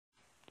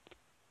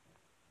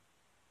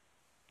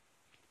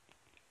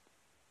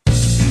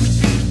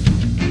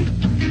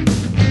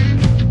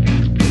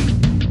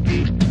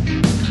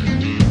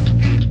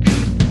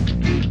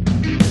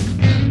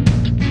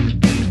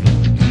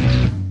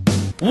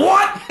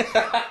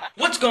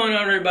What's going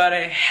on,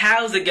 everybody?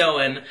 How's it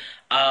going? And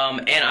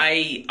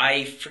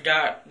I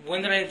forgot,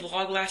 when did I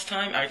vlog last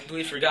time? I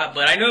completely forgot,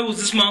 but I know it was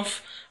this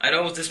month.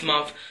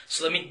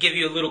 So let me give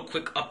you a little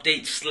quick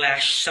update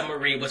slash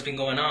summary of what's been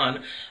going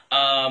on.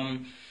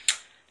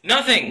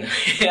 Nothing.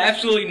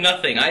 Absolutely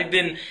nothing. I've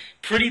been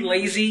pretty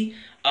lazy.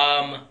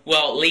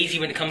 Well, lazy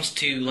when it comes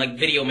to, like,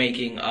 video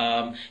making.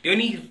 The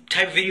only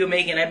type of video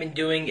making I've been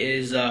doing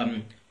is,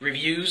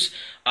 reviews.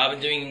 I've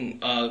been doing,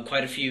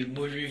 quite a few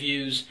movie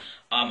reviews.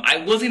 I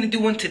was gonna do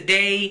one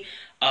today,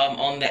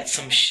 on that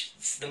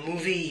the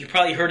movie, you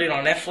probably heard it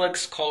on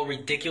Netflix, called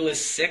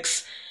Ridiculous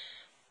 6.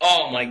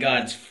 Oh my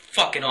god, it's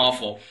fucking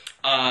awful.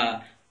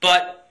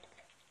 But,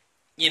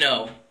 you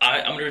know,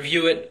 I'm gonna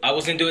review it. I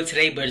was gonna do it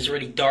today, but it's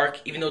already dark,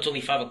 even though it's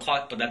only 5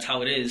 o'clock, but that's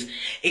how it is.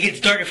 It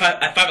gets dark at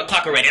 5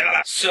 o'clock already.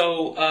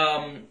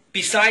 So,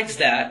 besides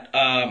that,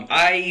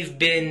 I've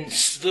been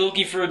still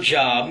looking for a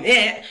job.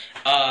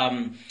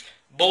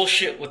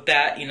 Bullshit with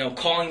that, you know,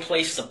 calling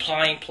places,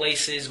 applying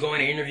places, going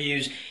to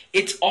interviews.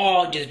 It's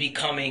all just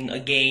becoming a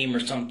game or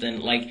something.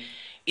 Like,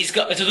 it's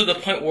to the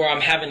point where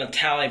I'm having a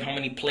tally of how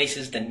many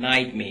places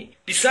denied me.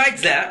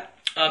 Besides that,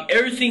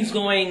 everything's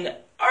going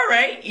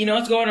alright. You know,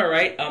 it's going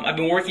alright. I've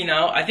been working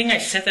out. I think I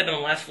said that in the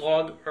last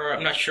vlog, or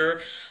I'm not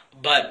sure.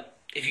 But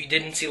if you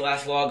didn't see the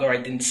last vlog, or I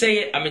didn't say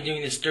it, I've been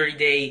doing this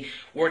 30-day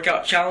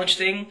workout challenge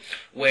thing,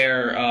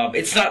 where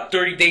it's not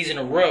 30 days in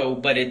a row,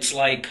 but it's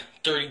like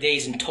 30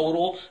 days in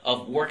total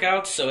of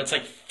workouts. So it's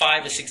like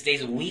 5 to 6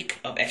 days a week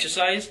of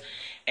exercise.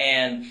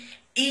 And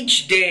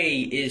each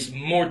day is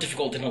more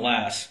difficult than the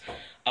last.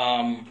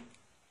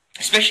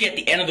 Especially at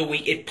the end of the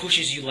week, it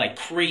pushes you like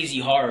crazy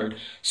hard.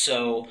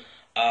 So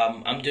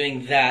I'm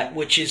doing that,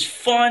 which is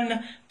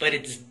fun, but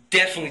it's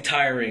definitely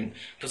tiring,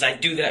 because I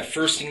do that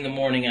first thing in the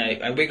morning.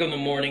 I wake up in the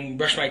morning,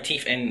 brush my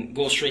teeth, and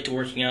go straight to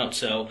working out.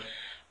 So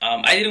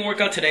I didn't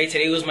work out today.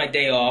 Today was my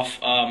day off.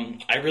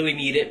 I really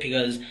need it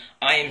because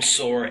I am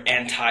sore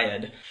and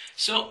tired.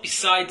 So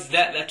besides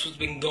that, that's what's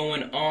been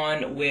going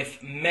on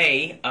with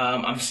May.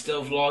 I'm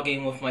still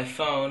vlogging with my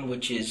phone,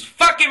 which is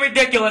fucking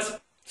ridiculous.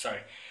 Sorry.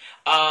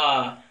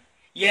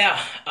 Yeah,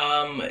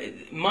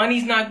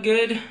 money's not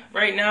good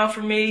right now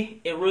for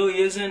me. It really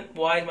isn't.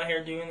 Why is my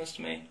hair doing this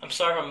to me? I'm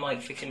sorry if I'm,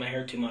 like, fixing my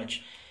hair too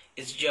much.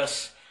 It's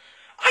just,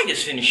 I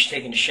just finished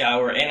taking a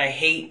shower, and I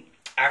hate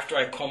after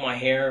I comb my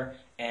hair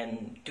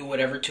and do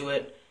whatever to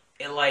it,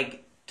 it,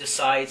 like,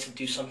 decides to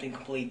do something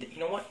completely.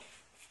 You know what?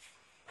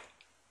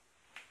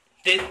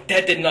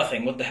 That did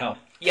nothing. What the hell?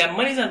 Yeah,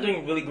 money's not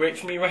doing really great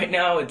for me right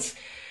now. It's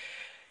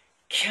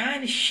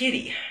kind of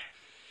shitty.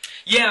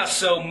 Yeah,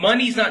 so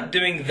money's not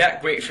doing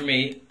that great for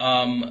me,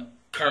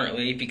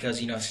 currently,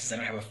 because, you know, since I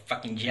don't have a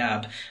fucking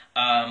job.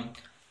 I'm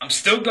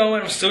still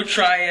going, I'm still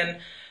trying,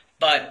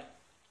 but,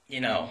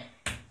 you know,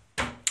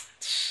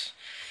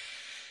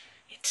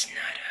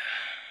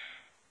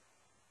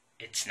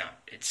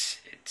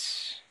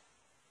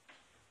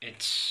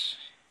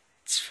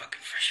 it's fucking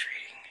frustrating.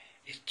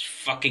 It's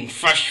fucking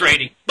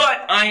frustrating.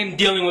 But I am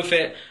dealing with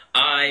it.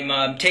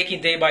 I'm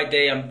taking day by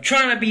day. I'm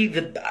trying to be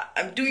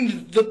I'm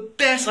doing the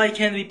best I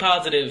can to be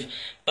positive.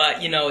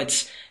 But, you know,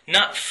 it's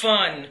not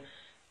fun,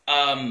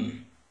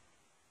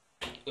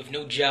 with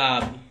no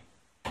job.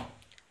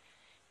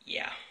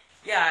 Yeah.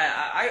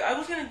 Yeah, I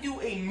was gonna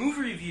do a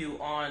movie review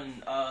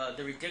on,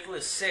 The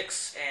Ridiculous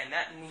 6, and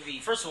that movie,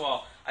 first of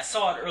all, I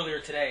saw it earlier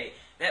today.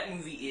 That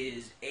movie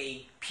is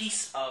a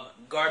piece of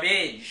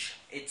garbage.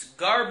 It's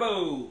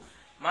garbo.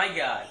 My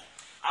God.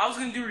 I was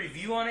gonna do a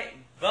review on it,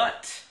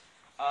 but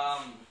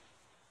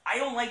I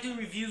don't like doing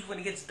reviews when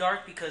it gets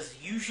dark, because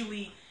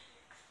usually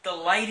the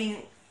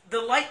light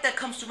that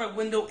comes through my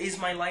window is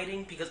my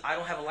lighting, because I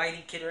don't have a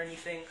lighting kit or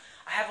anything.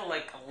 I have a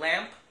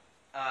lamp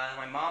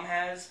my mom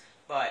has,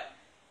 but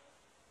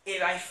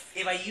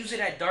if I use it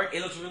at dark,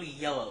 it looks really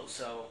yellow.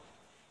 So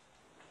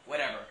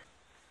whatever.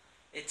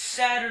 It's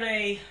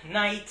Saturday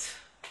night,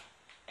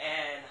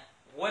 and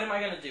what am I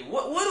gonna do?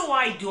 What do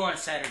I do on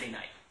Saturday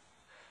night?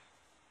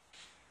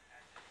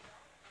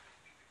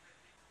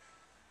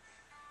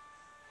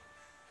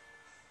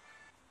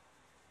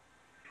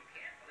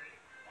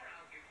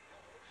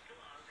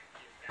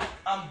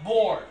 I'm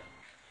bored.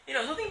 You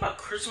know, something about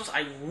Christmas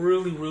I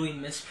really, really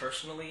miss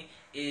personally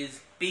is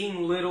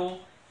being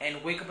little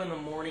and wake up in the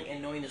morning and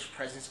knowing there's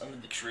presents under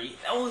the tree.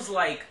 That was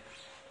like,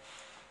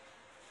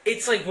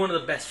 it's like one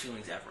of the best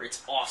feelings ever.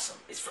 It's awesome.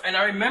 And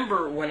I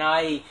remember when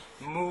I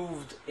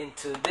moved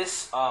into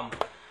this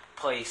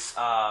place,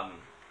 I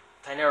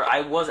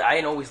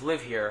didn't always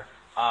live here.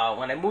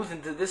 When I moved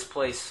into this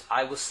place,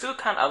 I was still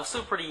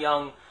pretty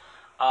young,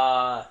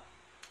 and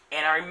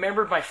I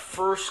remembered my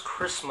first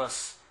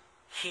Christmas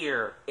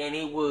here, and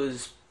it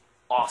was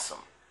awesome.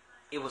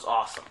 It was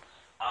awesome.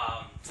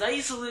 So I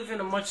used to live in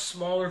a much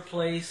smaller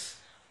place,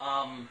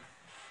 and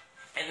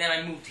then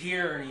I moved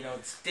here, and, you know,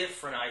 it's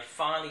different. I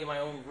finally get my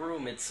own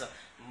room. It's a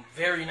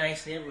very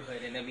nice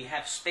neighborhood, and then we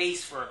have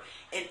space for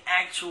an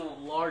actual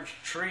large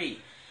tree.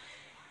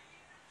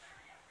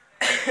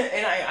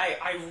 And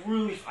I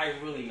really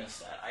miss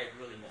that. I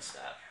really miss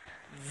that.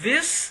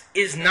 This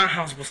is not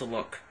how it's supposed to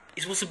look.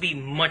 it's supposed to be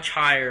much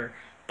higher,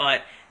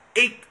 but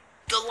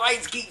the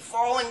lights keep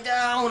falling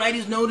down. I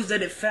just noticed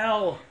that it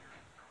fell.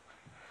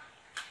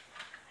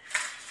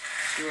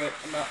 Screw it.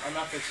 I'm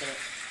not fixing it.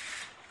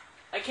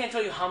 I can't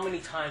tell you how many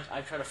times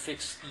I've tried to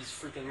fix these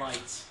freaking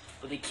lights,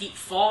 but they keep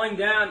falling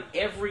down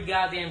every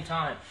goddamn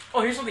time.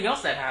 Oh, here's something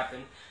else that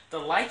happened. The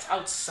lights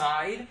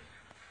outside,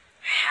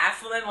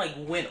 half of them like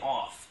went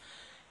off,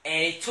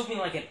 and it took me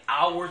like an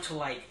hour to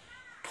like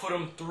put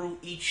them through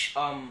each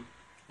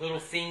little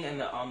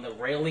thing on the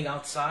railing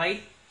outside.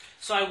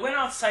 So I went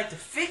outside to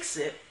fix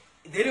it.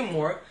 It didn't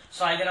work.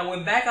 So then I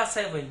went back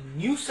outside with a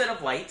new set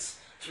of lights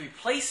to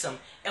replace them.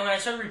 And when I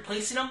started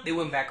replacing them, they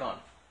went back on.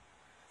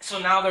 So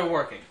now they're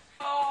working.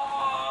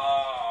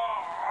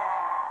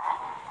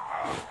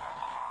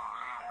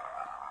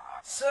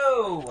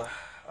 So,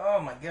 oh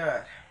my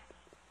god,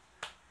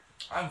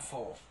 I'm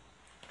full.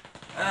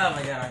 Oh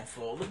my god, I'm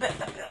full. The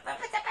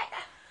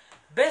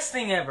best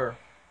thing ever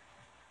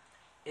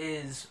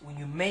is when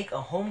you make a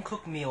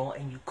home-cooked meal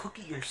and you cook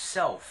it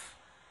yourself,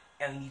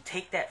 and when you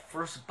take that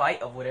first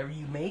bite of whatever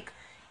you make,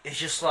 it's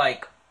just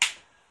like,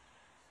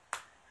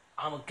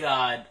 I'm a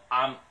god.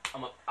 I'm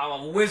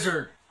a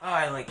wizard. Oh,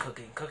 I like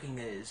cooking. Cooking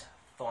is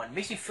fun. It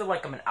makes me feel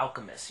like I'm an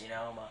alchemist. You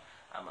know,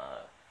 I'm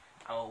a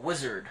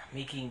wizard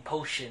making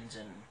potions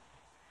and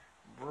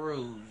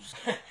brews.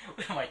 What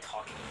am I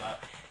talking about?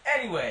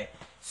 Anyway,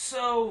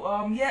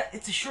 so yeah,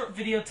 it's a short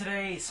video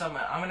today. So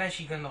I'm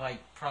actually gonna like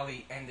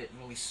probably end it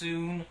really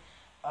soon.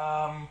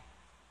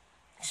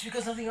 Just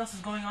because nothing else is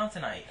going on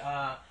tonight.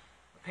 My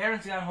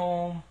parents got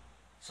home,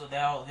 so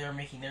they're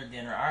making their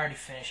dinner. I already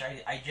finished.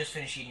 I just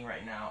finished eating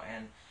right now,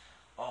 and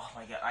oh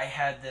my god, I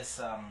had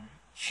this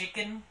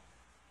chicken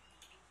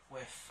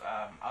with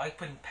I like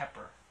putting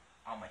pepper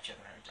on my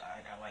chicken.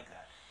 I like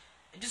that.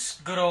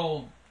 Just good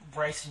old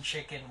rice and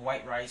chicken,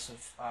 white rice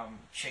with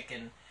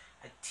chicken,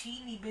 a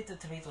teeny bit of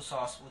tomato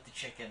sauce with the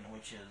chicken,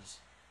 which is.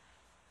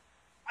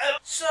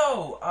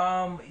 So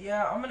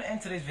yeah, I'm gonna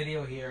end today's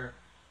video here.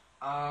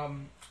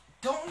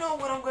 Don't know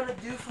what I'm gonna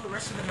do for the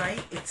rest of the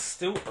night. It's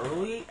still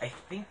early. I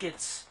think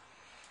it's.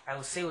 I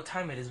will say what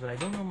time it is, but I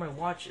don't know where my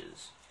watch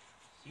is.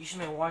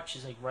 Usually my watch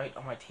is like right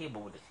on my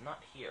table, but it's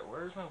not here.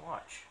 Where is my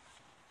watch?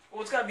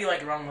 Well, it's gotta be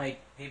like around like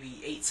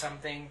maybe 8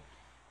 something,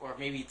 or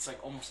maybe it's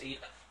like almost 8.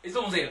 It's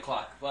almost 8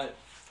 o'clock, but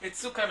it's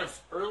still kind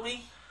of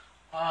early.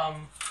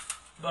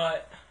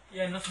 But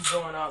yeah, nothing's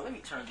going on. Let me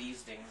turn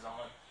these things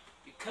on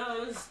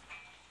because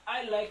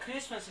I like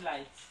Christmas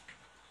lights.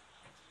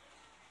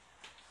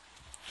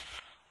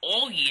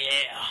 Oh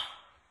yeah.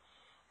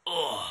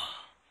 Oh.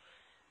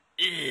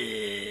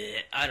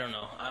 I don't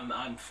know.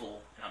 I'm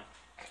full.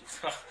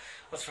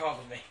 What's wrong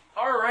with me?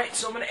 Alright,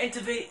 so I'm gonna end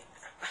today's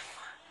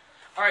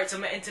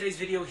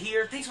video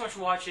here. Thanks so much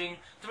for watching.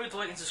 Don't forget to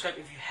like and subscribe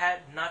if you had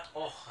not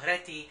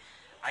already.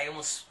 I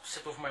almost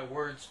slipped over my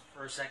words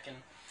for a second.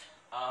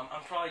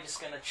 I'm probably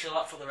just gonna chill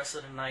out for the rest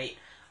of the night.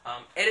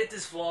 Edit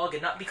this vlog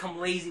and not become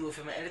lazy with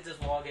him. Edit this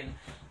vlog and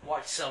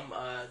watch some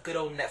good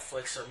old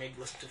Netflix or maybe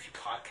listen to a few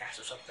podcasts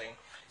or something.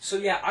 So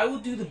yeah, I will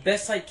do the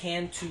best I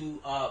can to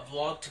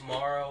vlog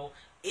tomorrow.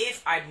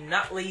 If I'm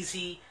not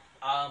lazy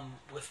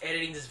with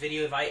editing this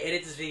video, if I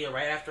edit this video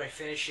right after I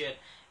finish it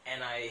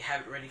and I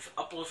have it ready for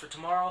upload for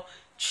tomorrow,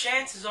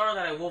 chances are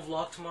that I will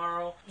vlog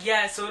tomorrow.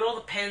 Yeah, so it all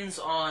depends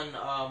on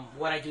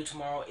what I do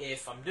tomorrow.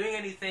 If I'm doing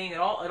anything, it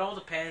all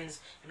depends.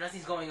 If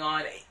nothing's going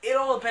on, it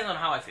all depends on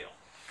how I feel.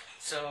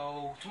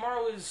 So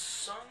tomorrow is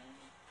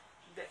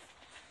Sunday.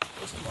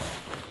 What's tomorrow?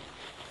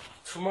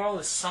 Tomorrow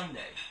is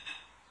Sunday.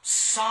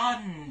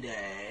 Sunday.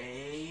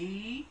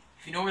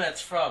 If you know where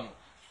that's from,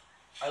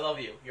 I love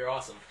you. You're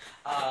awesome.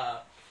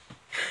 I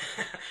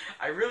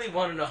really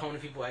want to know how many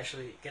people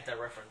actually get that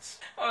reference.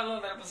 Oh, I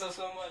love that episode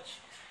so much.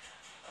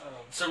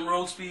 Some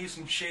roast beef,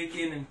 some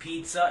chicken, and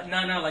pizza.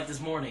 No, like this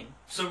morning.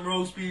 Some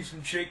roast beef,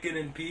 some chicken,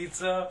 and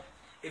pizza.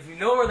 If you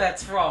know where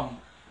that's from,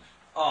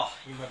 oh,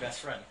 you're my best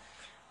friend.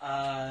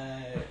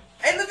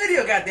 End the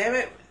video,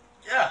 goddammit.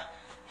 Yeah.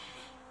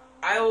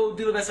 I will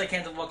do the best I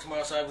can to vlog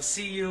tomorrow, so I will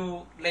see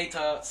you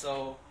later.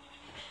 So,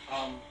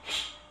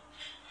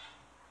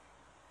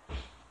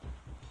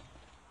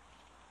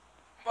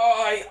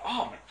 bye.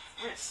 Oh, my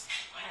wrist.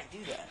 Why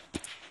did I do that?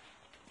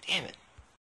 Damn it.